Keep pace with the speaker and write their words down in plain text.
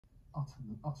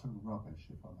utter rubbish,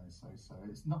 if I may say so.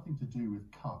 It's nothing to do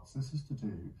with cuts. This is to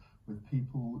do with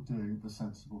people doing the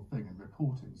sensible thing and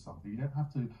reporting something. You don't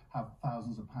have to have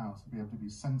thousands of pounds to be able to be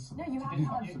sensible. No, you have to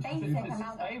have a basic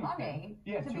amount of money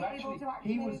to be able to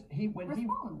actually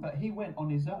respond. But he went on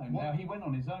his own. Now, he went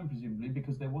on his own, presumably,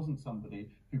 because there wasn't somebody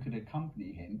who could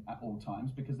accompany him at all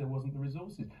times because there wasn't the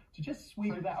resources. To just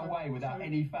sweep that away without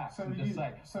any facts and just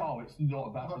say, oh, it's not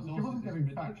about resources, it's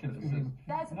ridiculous.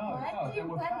 There's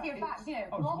plenty of facts. You know,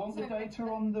 do you want the data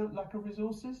on the lack of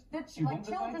resources? The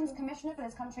Children's Commissioner for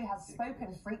this country has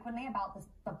spoken frequently about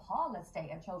the parlous state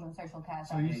of children's social care.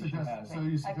 So you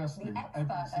suggest the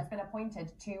expert has been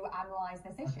appointed to analyse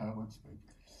this issue. Okay, I won't speak.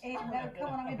 No,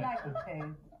 come on, I would like you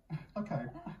to. Okay,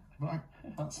 right.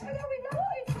 That's No, we'd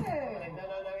like you to. No,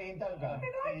 Iain, don't go.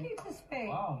 We'd like you to speak.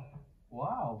 Wow.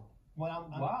 Well,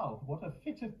 wow, what a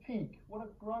fit of peak. What a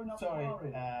grown-up Sorry,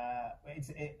 story.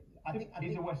 I think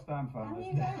he's a West Ham fan. Can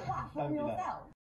you go platform yourself?